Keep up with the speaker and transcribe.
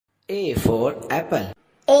A for apple.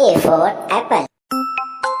 A for apple.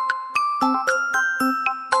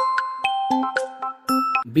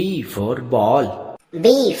 B for ball.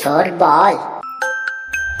 B for ball.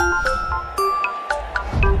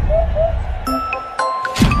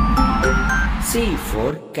 C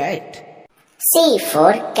for cat. C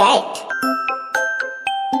for cat.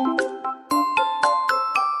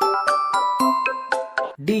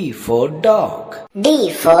 D for dog.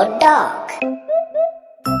 D for dog.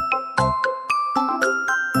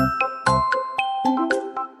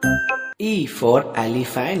 E for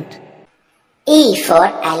elephant. E for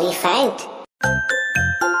elephant.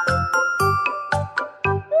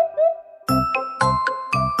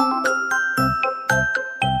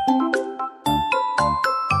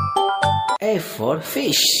 F for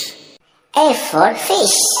fish. F for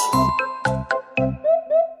fish.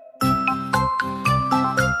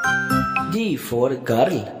 G for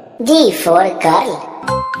girl. G for girl.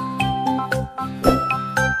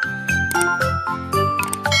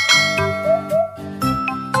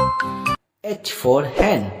 H for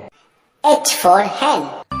hen. H for hen.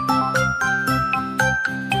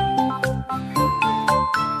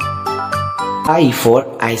 I for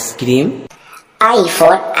ice cream. I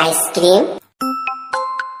for ice cream.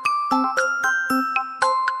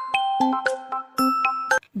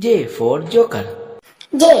 J for joker.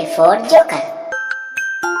 J for joker.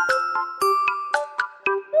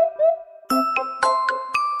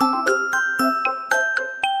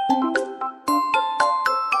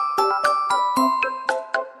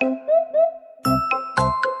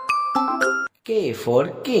 K for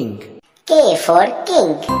king. K for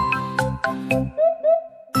king.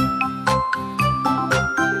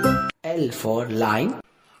 L for line.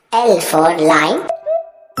 L for line.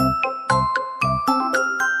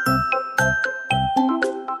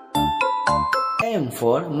 M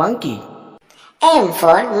for monkey. M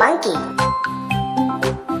for monkey.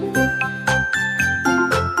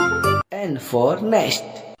 N for nest.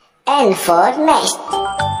 N for nest.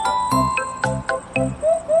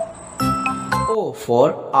 O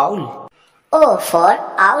for owl. O for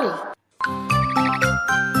owl.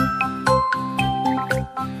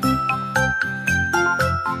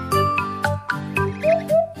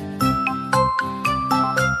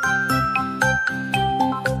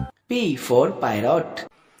 P for parrot.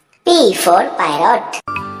 P for parrot.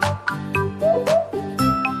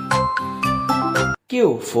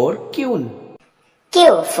 Q for queen.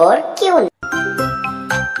 Q for queen.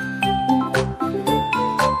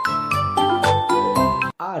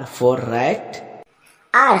 R for rat.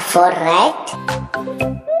 R for rat.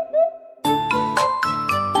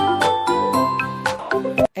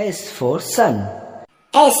 S for sun.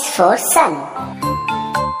 S for sun.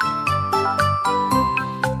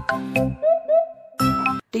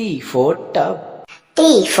 T for tub.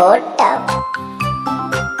 T for tub.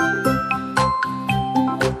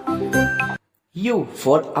 U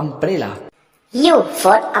for umbrella. U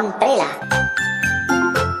for umbrella.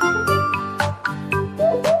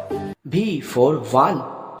 V for van.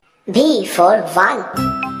 V for van.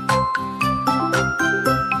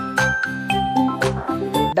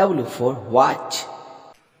 W for watch.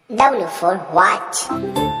 W for watch.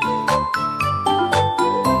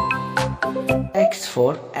 X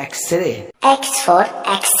for X-ray. X for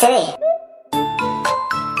X-ray.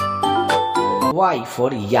 Y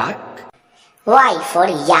for yak. Y for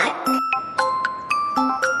yak.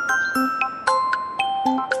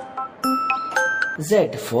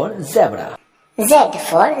 Z for zebra. Z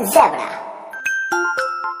for zebra.